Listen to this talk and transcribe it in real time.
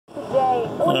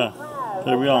Yeah,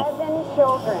 here we go.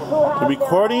 The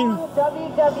recording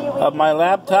of my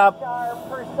laptop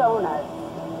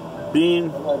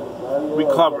being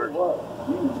recovered.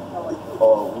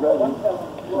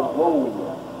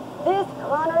 This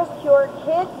Connor's Cure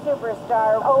Kid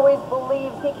superstar always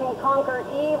believes he can conquer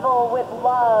evil with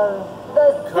love.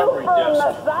 The Super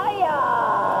Messiah!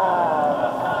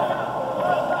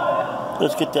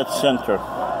 Let's get that center.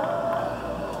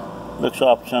 Looks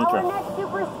off center. Our next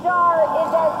superstar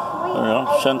is as sweet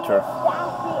as center.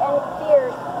 sassy and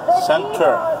fierce. The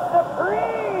Center.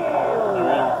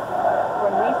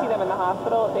 When we see them in the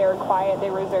hospital, they're quiet,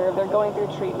 they're reserved, they're going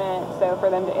through treatment. So for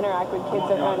them to interact with kids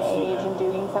their own age and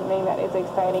doing something that is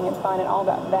exciting and fun and all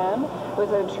about them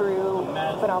was a true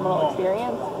phenomenal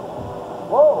experience.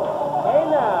 Whoa, hey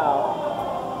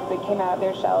now. They came out of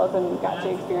their shells and got to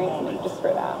experience it just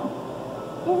for them.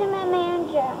 This is my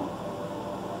manager.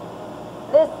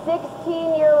 This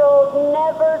 16-year-old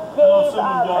never gave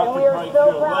up, and we are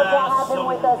so proud to have him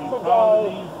with us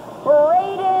today.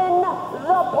 Braden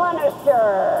the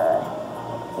Punisher.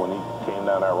 When he came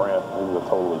down that ramp, he was a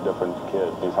totally different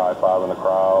kid. He's high-fiving the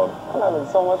crowd. I'm having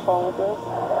so much fun with this.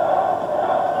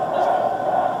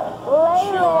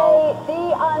 Lele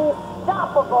the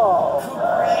Unstoppable.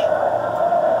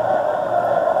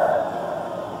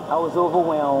 I was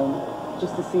overwhelmed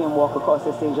just to see him walk across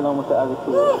the stage along with the other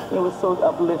kids. It was so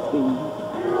uplifting. My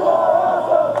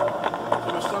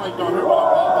stomach don't hurt when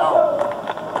I'm laying down.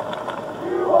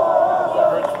 It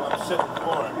hurts when I'm sitting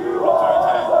forward. It's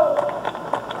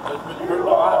been hurting a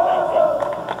lot lately,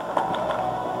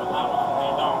 but not when I'm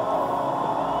laying down.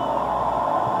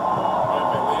 Or if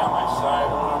I lay on my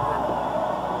side or whatever,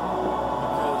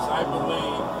 because I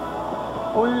believe.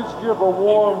 Please give a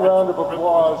warm round of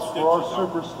applause for our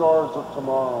superstars of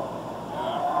tomorrow.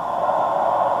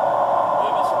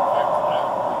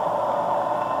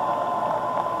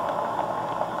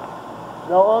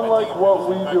 Now, unlike what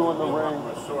we do in the ring,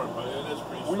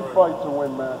 we fight to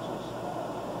win matches.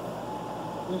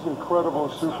 These incredible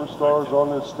superstars on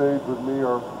this stage with me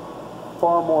are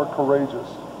far more courageous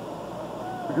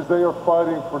because they are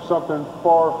fighting for something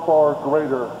far, far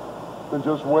greater than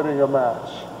just winning a match.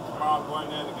 Tomorrow I'm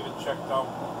going in to get it checked out.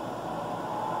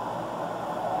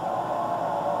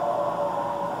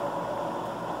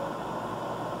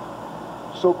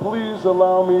 So please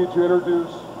allow me to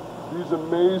introduce these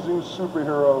amazing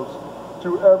superheroes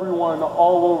to everyone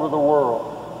all over the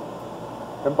world.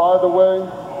 And by the way,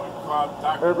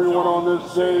 everyone on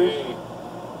this stage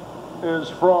is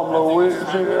from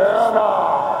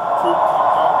Louisiana.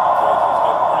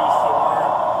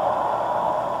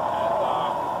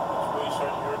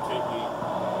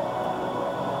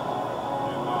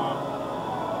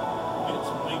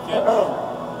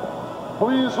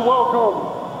 Please welcome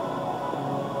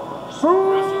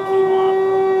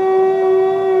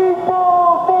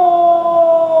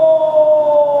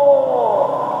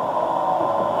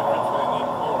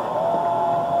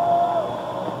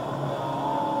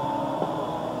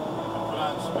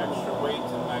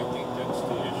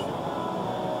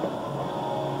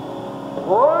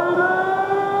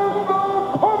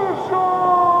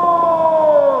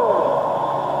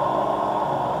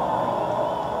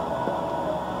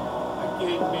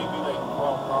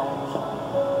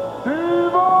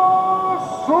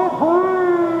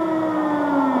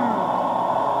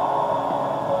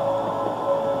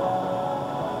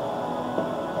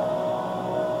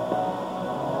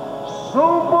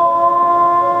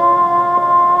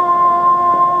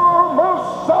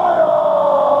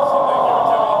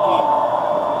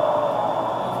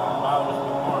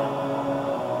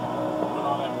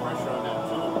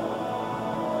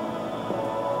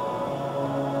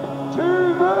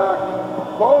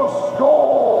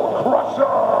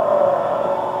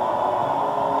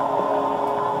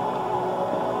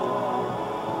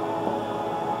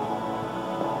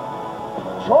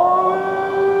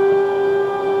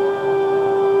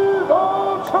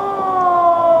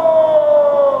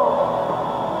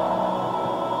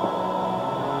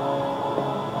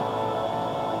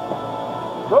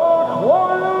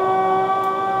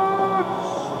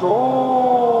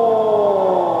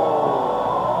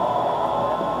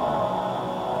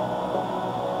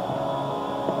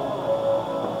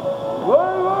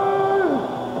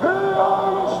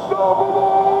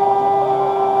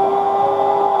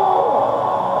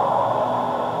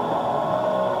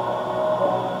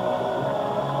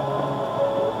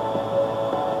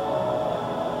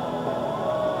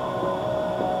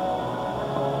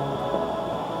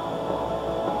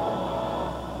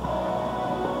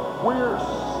We are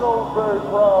so very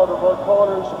proud of our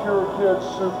Connor's Cure Kids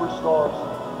superstars.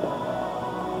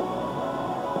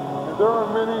 And There are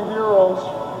many heroes,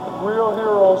 real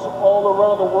heroes all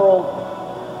around the world,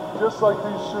 just like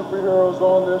these superheroes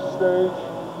on this stage,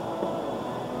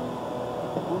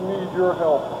 who need your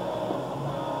help.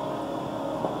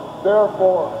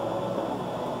 Therefore,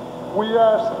 we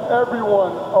ask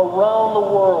everyone around the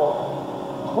world,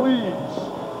 please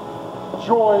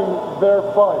join their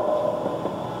fight.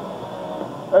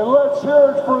 And let's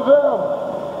hear it for them.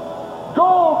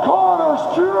 Go Connor's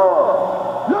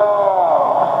Cure! Yeah!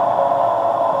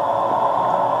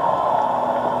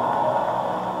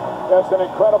 That's an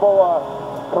incredible,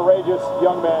 courageous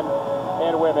young men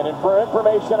and women. And for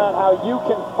information on how you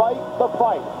can fight the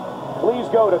fight, please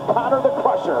go to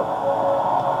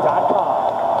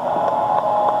ConnorTheCrusher.com.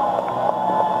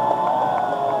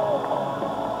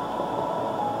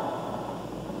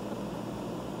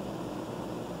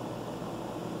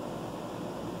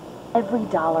 Every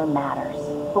dollar matters,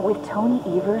 but with Tony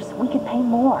Evers, we could pay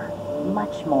more,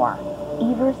 much more.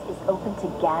 Evers is open to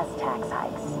gas tax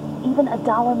hikes, even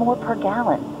 $1 more per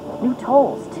gallon. New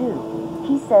tolls, too.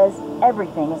 He says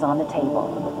everything is on the table.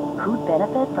 Who'd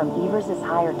benefit from Evers'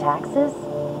 higher taxes?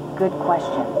 Good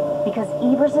question, because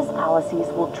Evers' policies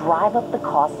will drive up the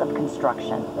cost of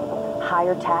construction.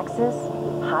 Higher taxes,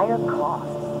 higher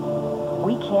costs.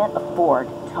 We can't afford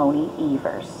Tony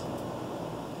Evers.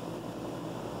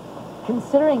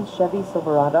 Considering Chevy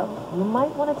Silverado, you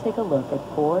might want to take a look at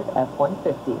Ford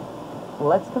F-150.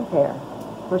 Let's compare.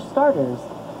 For starters,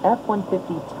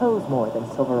 F-150 tows more than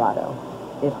Silverado.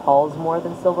 It hauls more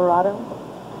than Silverado.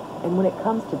 And when it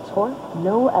comes to torque,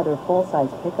 no other full-size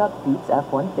pickup beats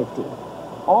F-150.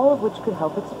 All of which could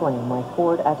help explain why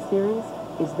Ford F-Series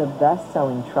is the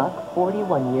best-selling truck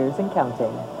 41 years and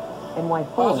counting. And why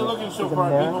Ford is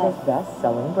America's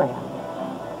best-selling brand.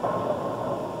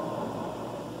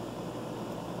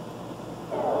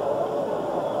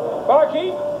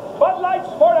 Barkeep, Bud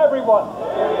Lights for everyone.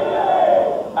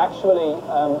 Actually,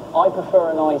 I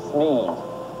prefer a nice mead.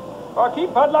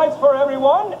 Barkeep, Bud Lights for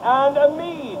everyone and a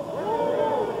mead.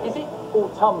 Is it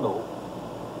autumnal?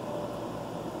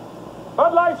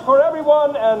 Bud Lights for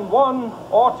everyone and one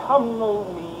autumnal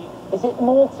mead. Is it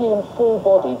malty and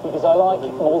full-bodied? Because I like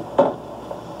it more.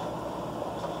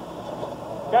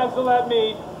 Cancel that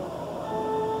mead.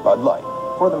 Bud Light,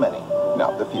 for the many,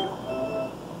 not the few.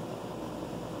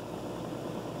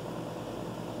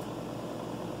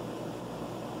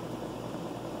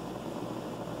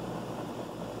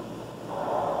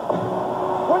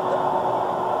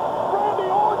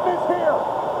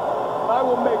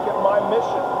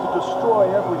 Destroy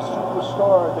every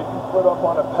superstar that you put up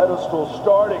on a pedestal,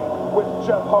 starting with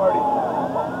Jeff Hardy.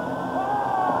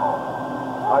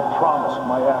 I promised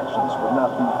my actions would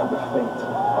not be for the faint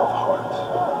of heart.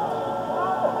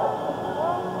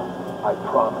 I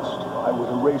promised I would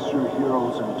erase your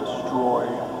heroes and destroy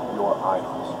your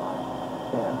idols.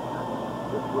 And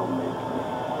it will make me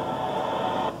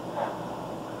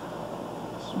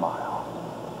smile.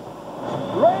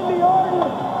 Randy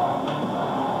Orton!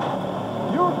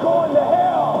 You're going to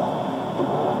hell!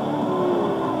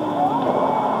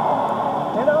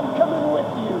 And I'm coming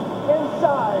with you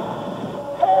inside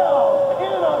hell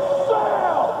in a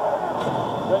cell!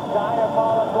 The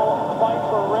diabolical fight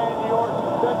for Randy Orton,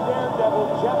 the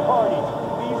daredevil Jeff Hardy.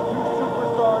 These two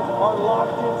superstars are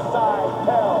locked inside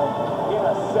hell in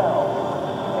a cell.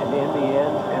 And in the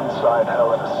end, inside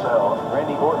hell in a cell,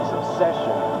 Randy Orton's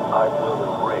obsession, I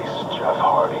will erase Jeff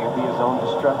Hardy will be his own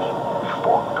destruction.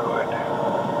 for good.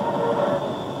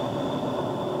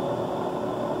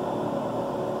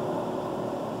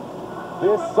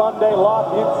 This Sunday,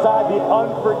 locked inside the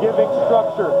unforgiving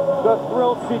structure, the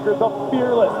thrill seeker, the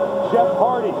fearless Jeff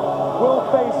Hardy will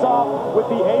face off with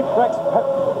the Apex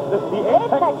Predator. I'm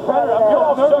getting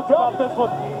all nervous about this one.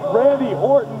 Randy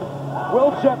Orton.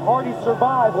 Will Jeff Hardy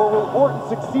survive, or will Orton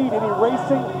succeed in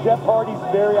erasing Jeff Hardy's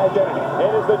very identity?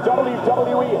 It is the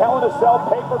WWE Hell in a Cell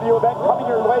pay-per-view event coming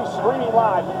your way, streaming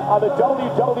live on the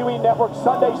WWE Network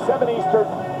Sunday, 7 Eastern,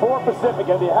 4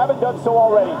 Pacific. And if you haven't done so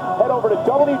already, head over to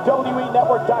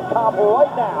WWENetwork.com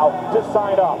right now to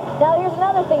sign up. Now here's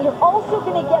another thing. You're also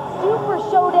going to get Super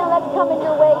Showdown that's coming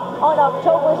your way on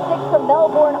October 6th from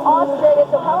Melbourne, Australia.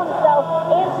 So Hell in a Cell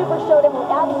and Super Showdown will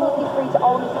be absolutely free to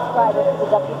all new subscribers to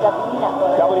the WWE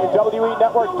Network.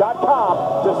 WWENetwork.com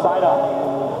to sign up.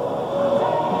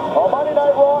 Well, Monday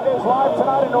Night Raw is live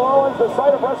tonight in New Orleans, the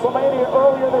site of WrestleMania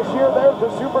earlier this year. There's the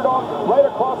Superdome right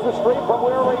across the street from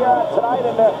where we are at tonight.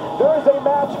 And there is a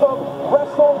match of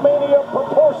WrestleMania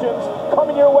proportions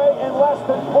coming your way in less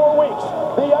than 4 weeks.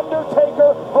 The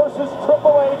Undertaker versus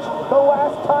Triple H, the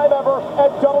last time ever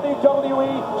at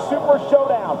WWE Super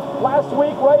Showdown. Last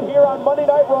week, right here on Monday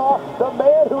Night Raw, the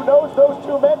man who knows those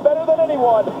two men better than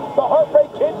one. The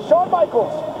Heartbreak Kid, Shawn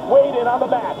Michaels, weighed in on the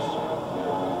match.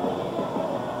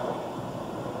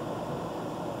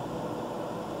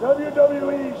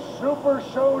 WWE Super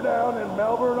Showdown in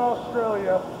Melbourne,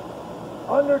 Australia.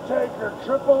 Undertaker,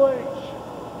 Triple H.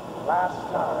 Last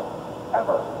time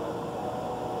ever.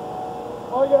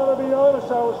 Well, I gotta be honest,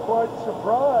 I was quite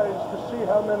surprised to see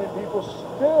how many people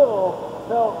still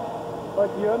felt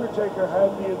like The Undertaker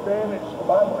had the advantage.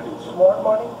 My money, smart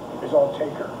money, is on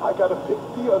Taker. I gotta pick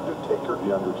The Undertaker.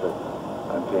 The Undertaker.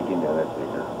 I'm taking The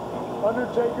Undertaker.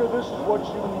 Undertaker, this is what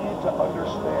you need to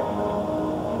understand.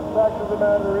 The fact of the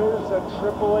matter is that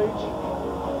Triple H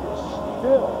is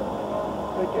still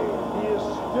the game. He is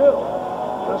still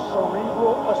the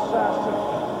cerebral assassin.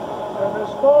 And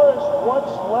as far as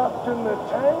what's left in the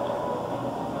tank,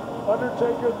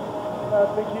 Undertaker, I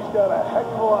think he's got a heck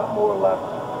of a lot more left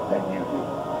than you do.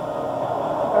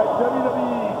 At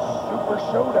WWE Super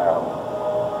Showdown,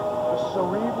 the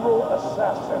cerebral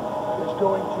assassin is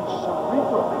going to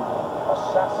cerebrally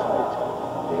assassinate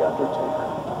The Undertaker.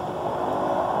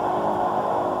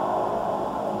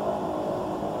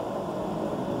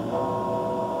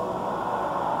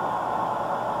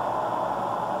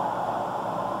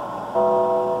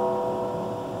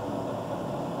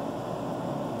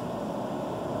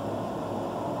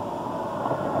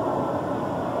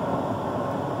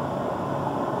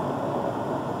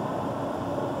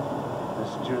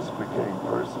 Just became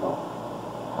personal.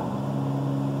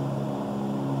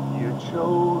 You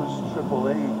chose Triple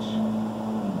H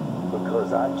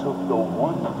because I took the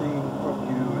one thing from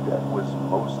you that was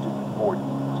most important.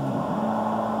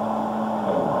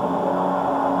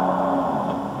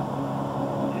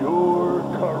 Your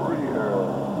career.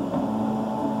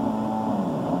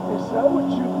 Is that what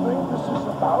you think this is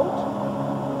about?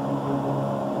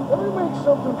 Let me make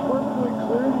something perfectly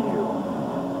clear to you.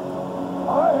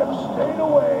 I have stayed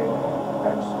away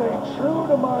and stayed true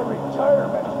to my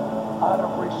retirement out of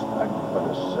respect for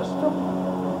the system,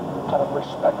 out of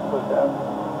respect for them,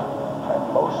 and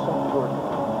most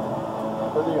importantly,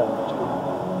 for The Undertaker.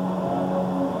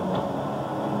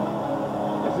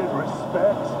 Is it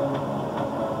respect?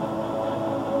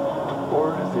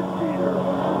 Or is it fear?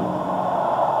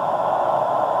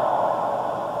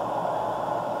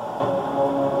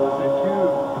 Because if you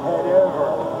had ever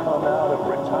come out of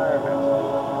retirement,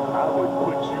 I would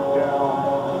put you down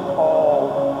all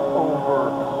over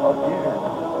again.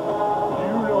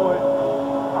 You know it,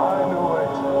 I know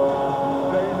it,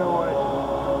 they know it,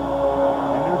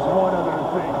 and there's one other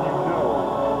thing you know.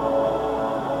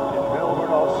 In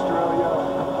Melbourne, Australia,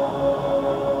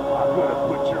 I'm gonna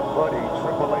put your buddy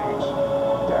Triple H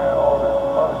down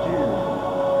again.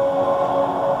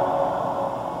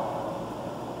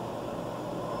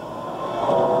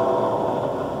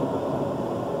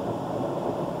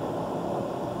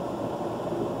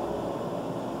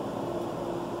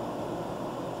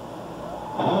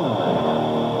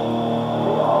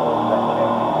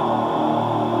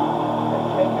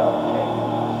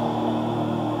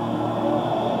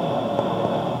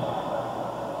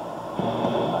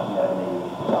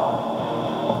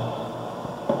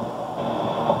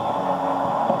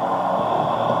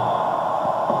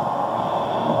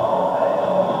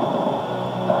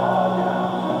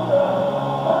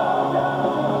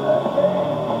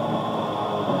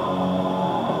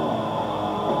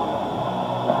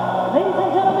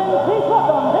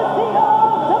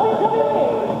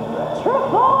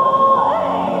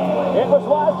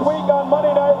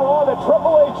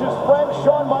 Triple H's friend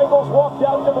Shawn Michaels walked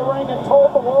out to the ring and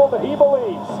told the world that he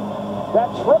believes that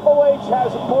Triple H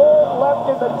has more left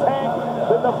in the tank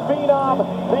than the Phenom,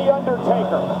 The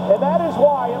Undertaker. And that is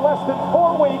why, in less than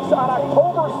 4 weeks, on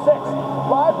October 6th,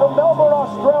 live from Melbourne,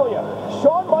 Australia,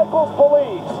 Shawn Michaels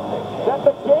believes that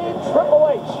the game Triple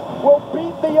H will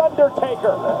beat The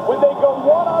Undertaker when they go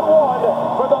one-on-one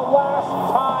for the last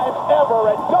time ever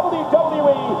at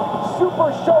WWE Super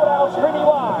Showdown, streaming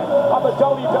live on the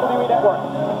WWE Network.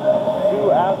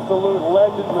 Two absolute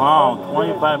legends. Wow,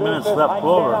 25 minutes left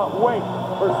over. I cannot wait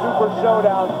for Super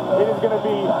Showdown. It is going to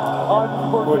be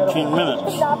unforgettable. 14 minutes. I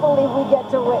cannot believe we get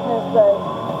to witness this.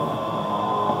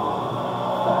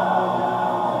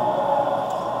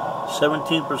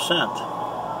 17%.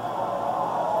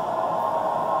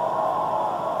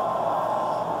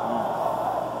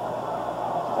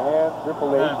 And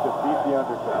Triple H defeat The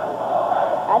Undertaker.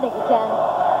 I think he can.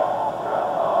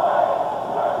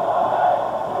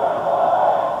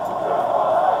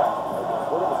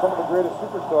 Some of the greatest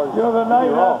superstars. You know, the night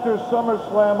after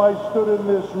SummerSlam, I stood in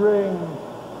this ring.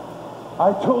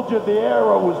 I told you the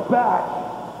era was back.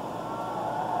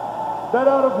 That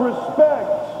out of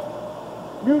respect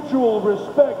mutual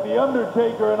respect, The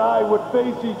Undertaker and I would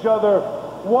face each other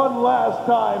one last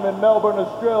time in Melbourne,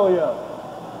 Australia.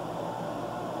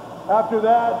 After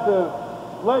that, the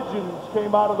legends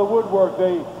came out of the woodwork.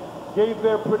 They gave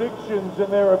their predictions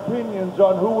and their opinions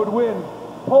on who would win.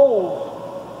 Polls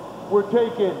were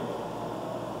taken.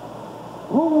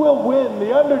 Who will win,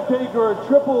 The Undertaker or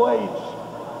Triple H?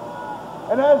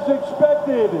 And as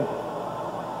expected,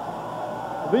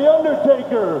 The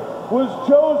Undertaker was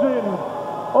chosen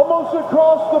almost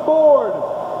across the board.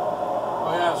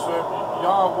 Oh yeah, so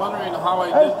y'all wondering how I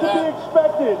As did to that? be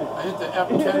expected, I hit the it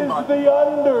F10 is button. The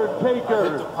Undertaker. I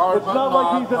hit the power It's button not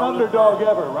like he's an underdog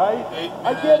ever, right?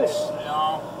 I get it. You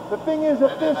know, The thing is,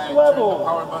 at this I level, turned the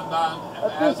power button on, and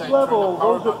at as this I level, turned the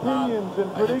power those button on, opinions and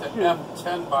I hit the predictions,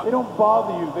 F10 button. they don't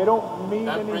bother you. They don't mean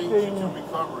That brings you anything, to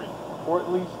recovery. or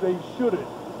at least they shouldn't.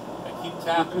 I keep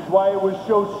tapping. Which is why it was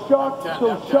so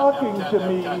shocking to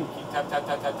me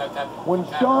when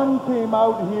Sean came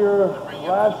out here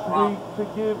last week to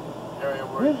give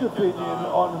his opinion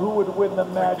on who would win the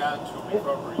match. It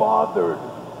bothered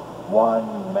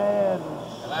one man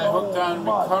and I hooked on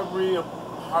much. recovery of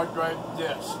hard drive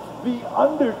disk. The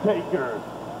Undertaker.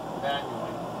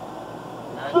 Manually.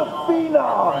 The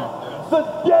Phenom. The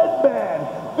Dead Man.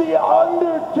 The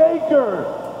Undertaker.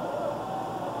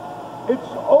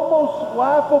 It's almost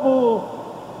laughable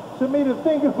to me to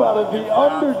think about it. The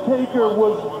Undertaker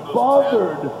was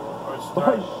bothered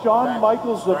by Shawn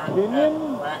Michaels'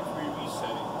 opinion. Factory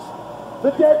resettings.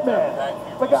 The Dead Man.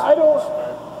 Like, I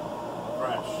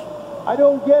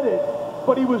don't get it.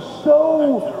 But he was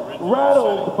so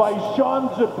rattled by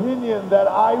Shawn's opinion that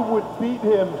I would beat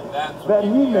him that he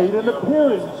made an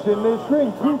appearance in this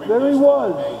ring. There he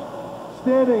was,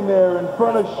 standing there in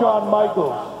front of Shawn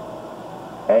Michaels,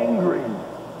 angry,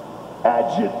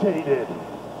 agitated,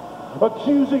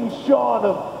 accusing Shawn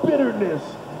of bitterness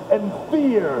and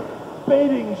fear,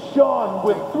 baiting Shawn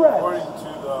with threats.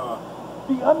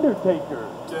 The Undertaker,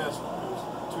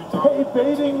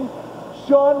 baiting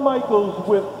Shawn Michaels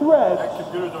with threats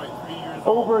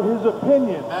over his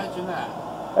opinion. Imagine that.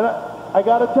 And I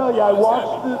gotta tell you, I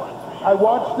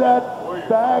watched that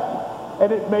back,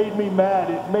 and it made me mad.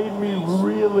 It made me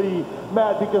really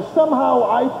mad because somehow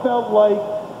I felt like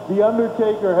The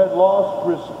Undertaker had lost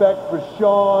respect for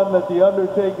Shawn, that The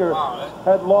Undertaker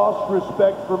had lost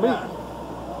respect for me.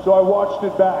 So I watched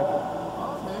it back.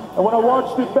 And when I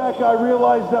watched it back, I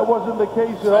realized that wasn't the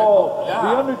case at all.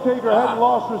 The Undertaker hadn't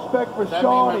lost respect for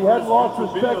Shawn. He hadn't lost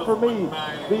respect for me.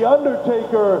 The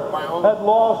Undertaker had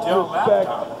lost respect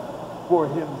for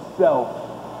himself.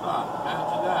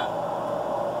 Imagine that.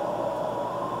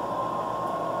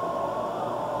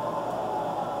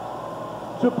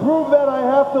 To prove that, I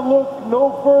have to look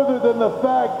no further than the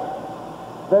fact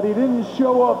that he didn't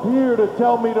show up here to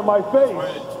tell me to my face.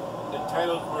 The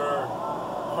titles were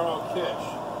Carl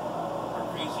Kish.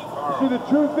 See, the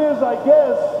truth is, I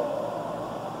guess,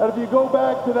 that if you go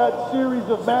back to that series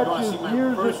of matches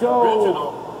years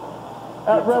ago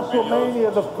at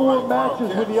WrestleMania, the 4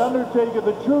 matches with The Undertaker,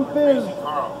 the truth is,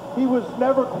 he was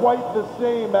never quite the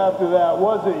same after that,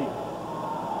 was he?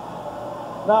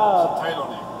 Nah,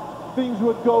 things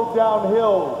would go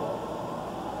downhill.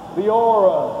 The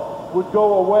aura would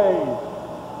go away.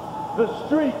 The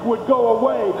streak would go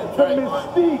away. The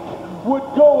mystique would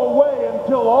go away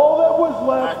until all that was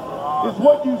left is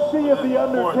what you see of The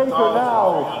Undertaker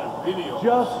now.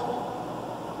 Just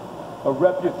a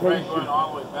reputation. Going all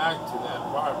the way back to that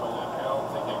part, but I don't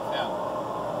think I can.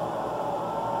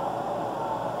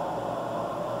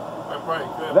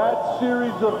 That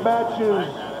series of matches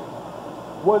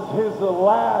was his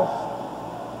last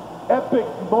epic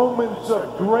moments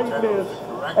of greatness,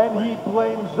 and he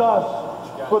blames us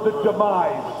for the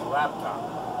demise.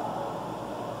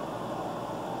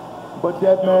 But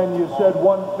Dead Man, you said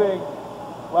one thing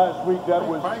last week that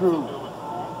was true.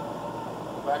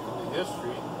 Back in the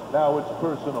history. Now it's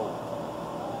personal.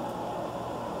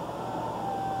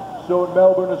 So in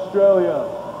Melbourne, Australia,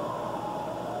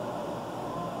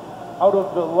 out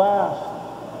of the last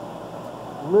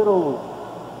little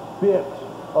bit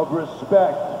of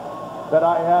respect that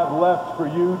I have left for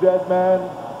you, Dead Man,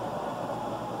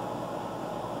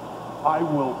 I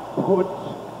will put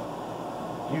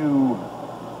you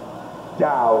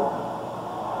down.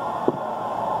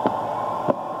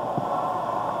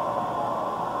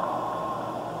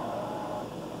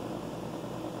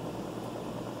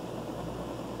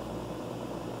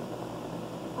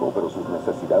 Pero sus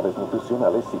necesidades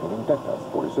nutricionales siguen intactas.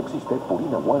 Por eso existe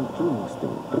Purina One True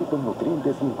Instinct, rico en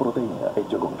nutrientes y en proteína,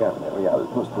 hecho con carne real,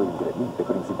 nuestro ingrediente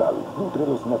principal.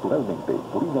 Nútrelos naturalmente.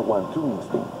 Purina One True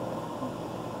Instinct.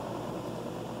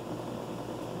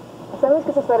 So ¿Sabes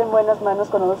qué es estar en buenas manos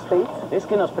con Allstate? Es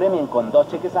que nos premien con 2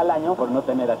 cheques al año por no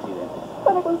tener accidentes.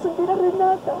 Para consentir a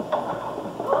Renata.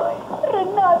 Ay,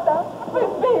 Renata,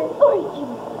 bebé. Ay,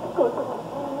 qué cosa.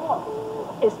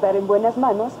 Estar en buenas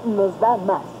manos nos da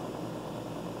más.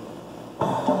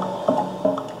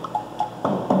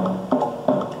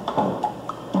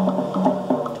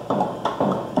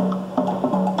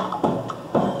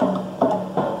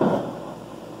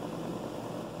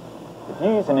 If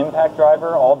you use an impact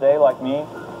driver all day like me,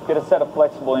 get a set of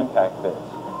flexible impact bits.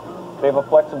 They have a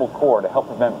flexible core to help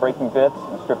prevent breaking bits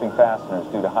and stripping fasteners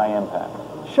due to high impact.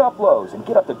 Shop Lowe's and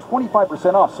get up to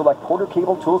 25% off select Porter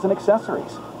cable tools and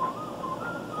accessories.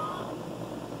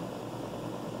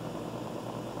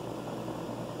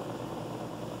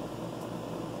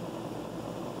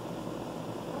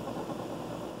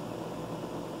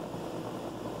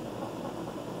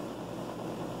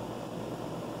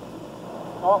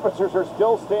 Officers are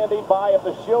still standing by. If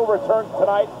the show returns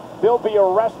tonight, they'll be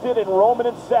arrested, and Roman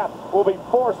and Seth will be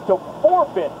forced to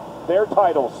forfeit their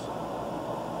titles.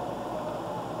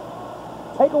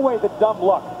 Take away the dumb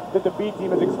luck that the B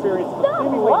team has experienced,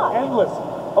 seemingly endless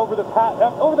over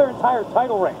their entire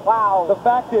title reign. Wow. The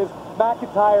fact is,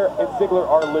 McIntyre and Ziggler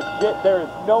are legit. There is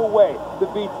no way the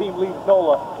B team leaves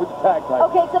NOLA with the tag title.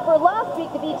 Okay, except for last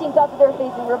week, the B team thought that they were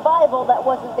facing Revival. That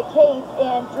wasn't the case,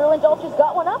 and Drew and Dolph just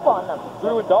got one up on them.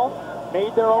 Drew and Dolph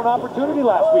made their own opportunity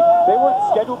last week. They weren't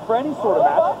scheduled for any sort of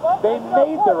match. They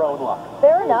made their own luck.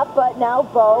 Fair enough, but now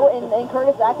Bo and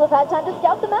Curtis Axel have had time to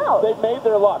scout them out. They made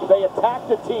their luck. They attacked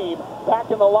the team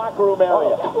back in the locker room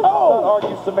area. Don't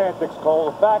argue semantics,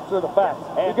 Cole. The facts are the facts.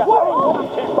 And got a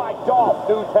kick by Dolph,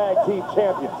 new tag team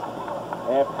champions.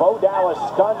 And Bo Dallas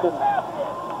stunned and...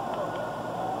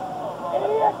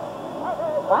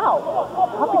 Wow.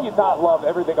 How can you not love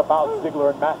everything about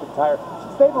Ziggler and McIntyre?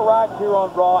 Since they've arrived here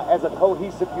on Raw as a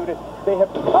cohesive unit, they have,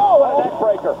 what a neck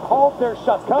breaker, called their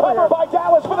shots. Covered by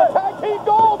Dallas for the tag team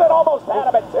gold and almost had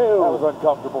him at 2. That was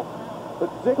uncomfortable. But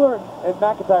Ziggler and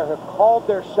McIntyre have called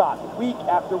their shots week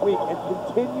after week and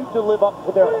continue to live up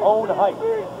to their own hype.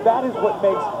 That is what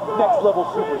makes next-level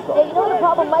superstars. Yeah, you know the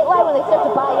problem might lie when they start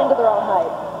to buy into their own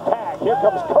hype. Tag, here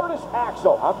comes Curtis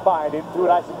Axel. I'm buying into it.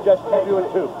 I suggest you do it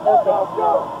too.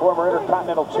 Former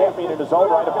Intercontinental Champion in his own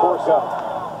right, of course.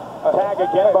 A tag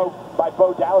again by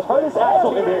Bo Dallas. Curtis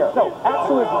Axel in here. No,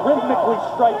 Axel is rhythmically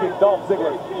striking Dolph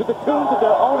Ziggler to the tunes of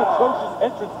their own atrocious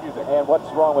entrance music. And what's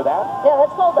wrong with that? Yeah,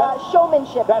 that's called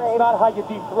showmanship. That's not how you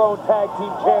dethrone tag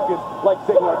team champions like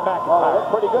Ziggler and McIntyre.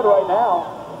 That's pretty good right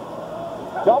now.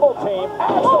 Double team.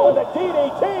 Axel with a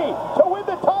DDT to win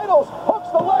the titles. Hooks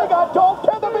the leg on Dolph.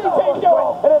 Can the B team do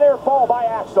it? And an air fall by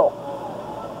Axel.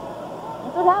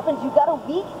 That's what happens. You've got a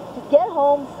week to get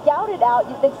home, scout it out.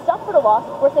 They've suffered a loss.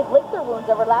 Of course, they've licked their wounds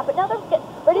overlap, but now they're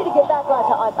ready to get back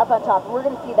up on top. And we're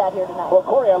going to see that here tonight. Well,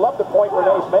 Corey, I love the point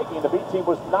Renee's making. The B team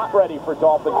was not ready for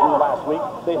Dolph and Drew last week.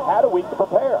 They've had a week to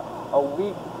prepare. A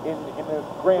week in the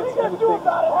grand scheme of things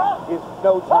is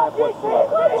no time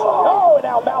whatsoever. Oh, and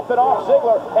now mounted off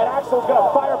Ziggler, and Axel's going to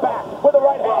fire back with the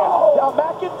right hand. Now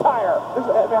McIntyre.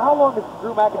 How long has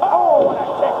Drew McIntyre? Oh, what a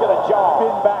kick to the jaw.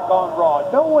 Been back on Raw.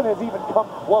 No one has even come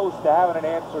close to having an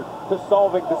answer to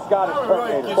solving the Scottish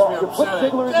Terminator. Well, you put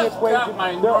Ziggler in the equation,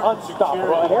 they're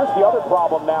unstoppable. And here's the other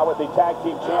problem now with the tag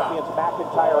team champions,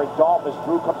 McIntyre and Dolph, as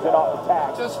Drew comes in off the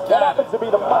tag. That happens to be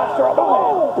the monster of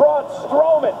Braun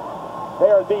Strowman. They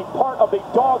are the part of the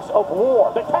Dogs of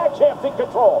War. The tag champs in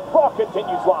control. Raw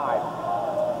continues live.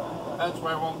 That's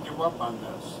why I won't give up on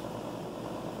this.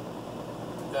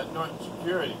 That Norton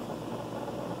security.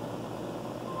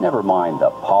 Never mind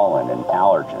the pollen and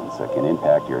allergens that can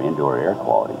impact your indoor air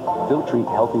quality. Filtrete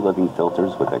Healthy Living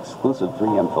filters with exclusive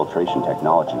 3M filtration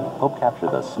technology help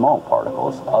capture the small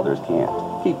particles others can't.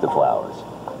 Keep the flowers.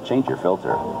 Change your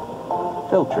filter.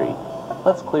 Filtrete.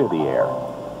 Let's clear the air.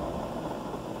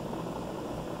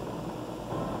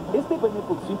 Este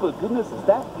Pineapple Simple Goodness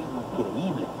está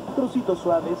increíble. Trocitos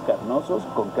suaves, carnosos,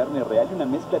 con carne real y una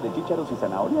mezcla de chícharos y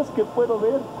zanahorias que puedo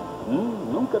ver.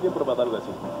 Nunca había probado algo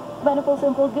así. Pineapple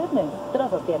Simple Goodness.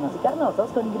 Trozos tiernos y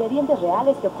carnosos con ingredientes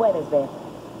reales que puedes ver.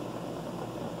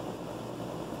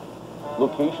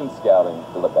 Location scouting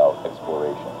is about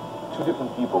exploration. Two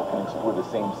different people can explore the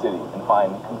same city and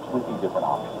find completely different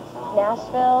options.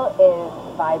 Nashville is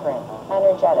vibrant,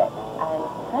 energetic, and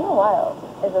kind of wild.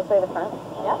 Is this way the front?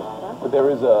 Yeah. But there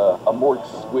is a more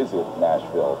exquisite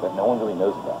Nashville that no one really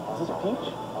knows about. Is this a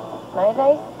peach? My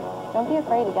advice, don't be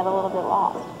afraid to get a little bit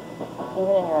lost,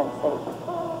 even in your own city.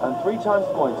 And 3 times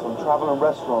points on travel and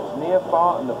restaurants, near,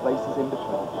 far, and the places in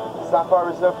between.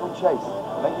 Sapphire Reserve from Chase.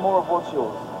 Make more of what's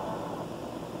yours.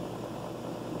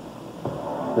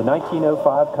 The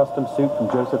 1905 custom suit from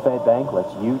Joseph A. Bank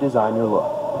lets you design your look.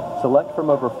 Select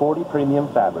from over 40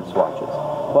 premium fabric swatches,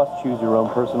 plus choose your own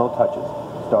personal touches,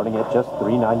 starting at just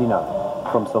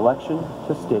 $3.99. From selection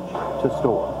to stitch to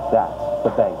store, that's the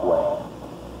Bank way.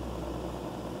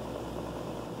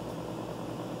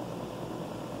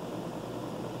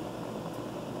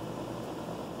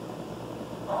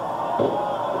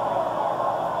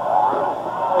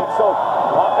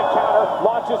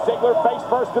 Ziggler face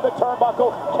first to the turnbuckle.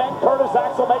 Can Curtis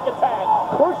Axel make a tag?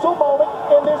 Crucial moment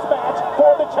in this match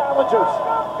for the challengers.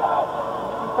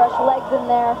 Fresh legs in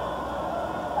there.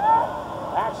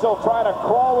 Axel trying to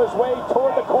crawl his way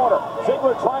toward the corner.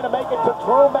 Ziggler trying to make it to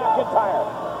Drew McIntyre.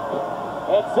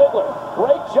 And Ziggler,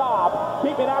 great job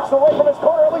keeping Axel away from his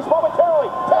corner, at least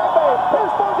momentarily. Tag made.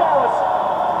 Here's Bo Dallas.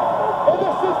 And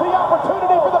this is the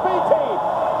opportunity for the B team.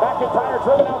 McIntyre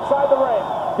driven outside the ring.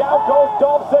 Down goes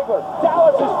Dolph Ziggler.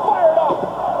 Dallas is fired up.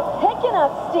 Picking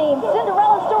up steam.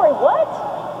 Cinderella story. What?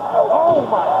 Oh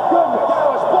my goodness.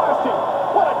 Dallas blasting.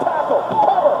 What a tackle.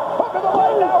 Cover. Hook of the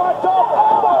leg now on Dolph.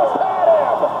 Almost had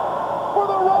him for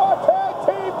the Raw Tag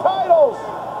Team titles.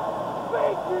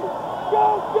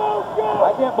 Go, go, go.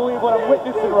 I can't believe what I'm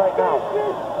witnessing right now.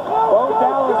 Bo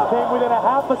Dallas came within a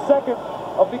half a second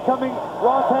of becoming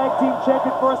Raw Tag Team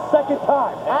Champion for a second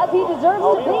time. As he deserves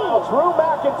to be. Meanwhile, Drew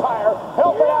McIntyre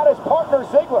helping out his partner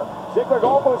Ziggler. Ziggler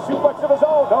going for a suplex of his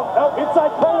own. No,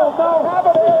 inside cradle, no. Have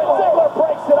it here. Ziggler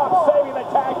breaks it up, saving the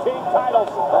tag team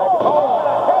titles. Oh, and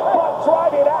a headbutt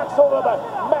driving Axel to the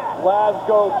mat.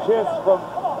 Glasgow kiss from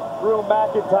Drew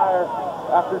McIntyre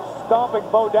after stomping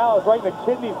Bo Dallas right in the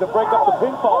kidneys to break up the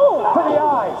pinfall. To the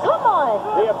eyes. Come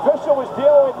on. The official was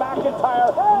dealing with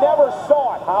McIntyre, never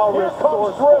saw it. Here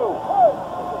comes Drew.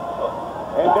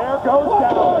 And there goes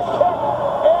Dallas.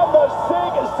 And the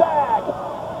zig-zag.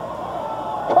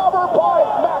 Covered by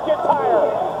McIntyre.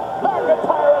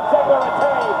 McIntyre and Ziggler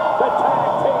retain the tag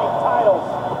team titles.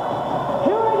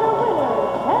 Here are your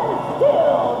winners, and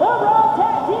still the Raw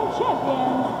Tag Team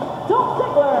Champions, Dolph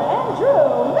Ziggler and Drew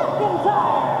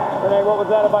McIntyre. Renee, what was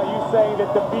that about you saying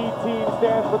that the B team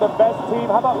stands for the best team?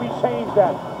 How about we change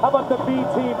that? How about the B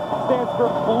team stands for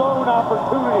blown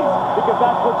opportunities? Because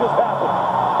that's what just happened.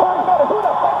 Wait a minute, who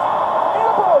the fuck?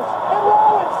 Ambrose and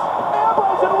Rollins!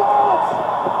 Ambrose and Rollins!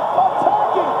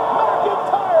 Attacking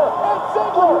McIntyre and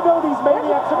Ziggler! You know these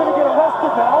maniacs are going to get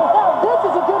arrested now. Now, this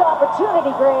is a good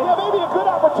opportunity, Graves. Yeah, maybe a good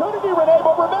opportunity, Renee,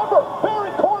 but remember,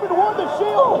 Baron Corbin won the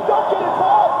Shield. Don't get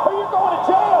involved or you're going to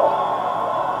jail.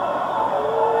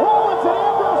 Rollins and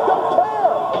Ambrose don't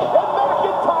care. And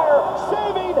McIntyre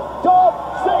saving Dolph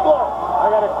Ziggler. I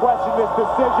got to question this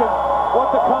decision, what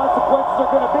the consequences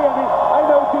are going to be. I mean, I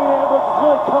know Dean Ambrose is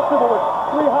really comfortable with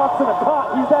 3 hops in a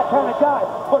pot. He's that kind of guy.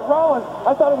 But Rollins,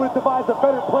 I thought he would have devised a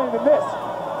better plan than this.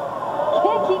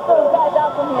 Can't keep those guys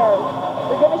out from here.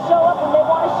 They're going to show up when they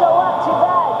want to show up. Too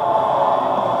bad.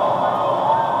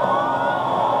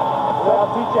 Well,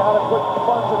 I'll teach you how to put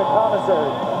funds in a commissary.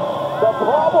 The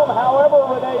problem, however,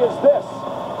 Renee, is this.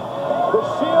 The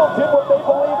Shield did what they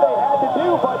believed they had to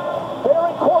do, but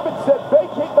Baron Corbin said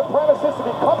vacate the premises. If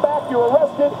you come back, you're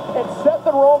arrested, and Seth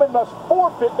and Roman must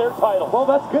forfeit their title. Well,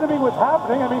 that's going to be what's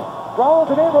happening. I mean,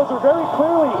 Rollins and Ambrose are very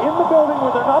clearly in the building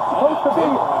where they're not supposed to be.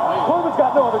 Corbin's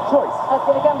got no other choice. That's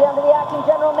going to come down to the acting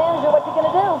general manager. What's he going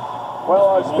to do?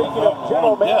 Well, speaking of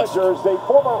general managers, a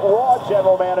former Raw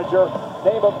general manager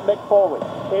named Mick Foley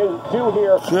is due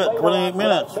here. 28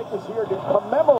 minutes. Mick is here to commemorate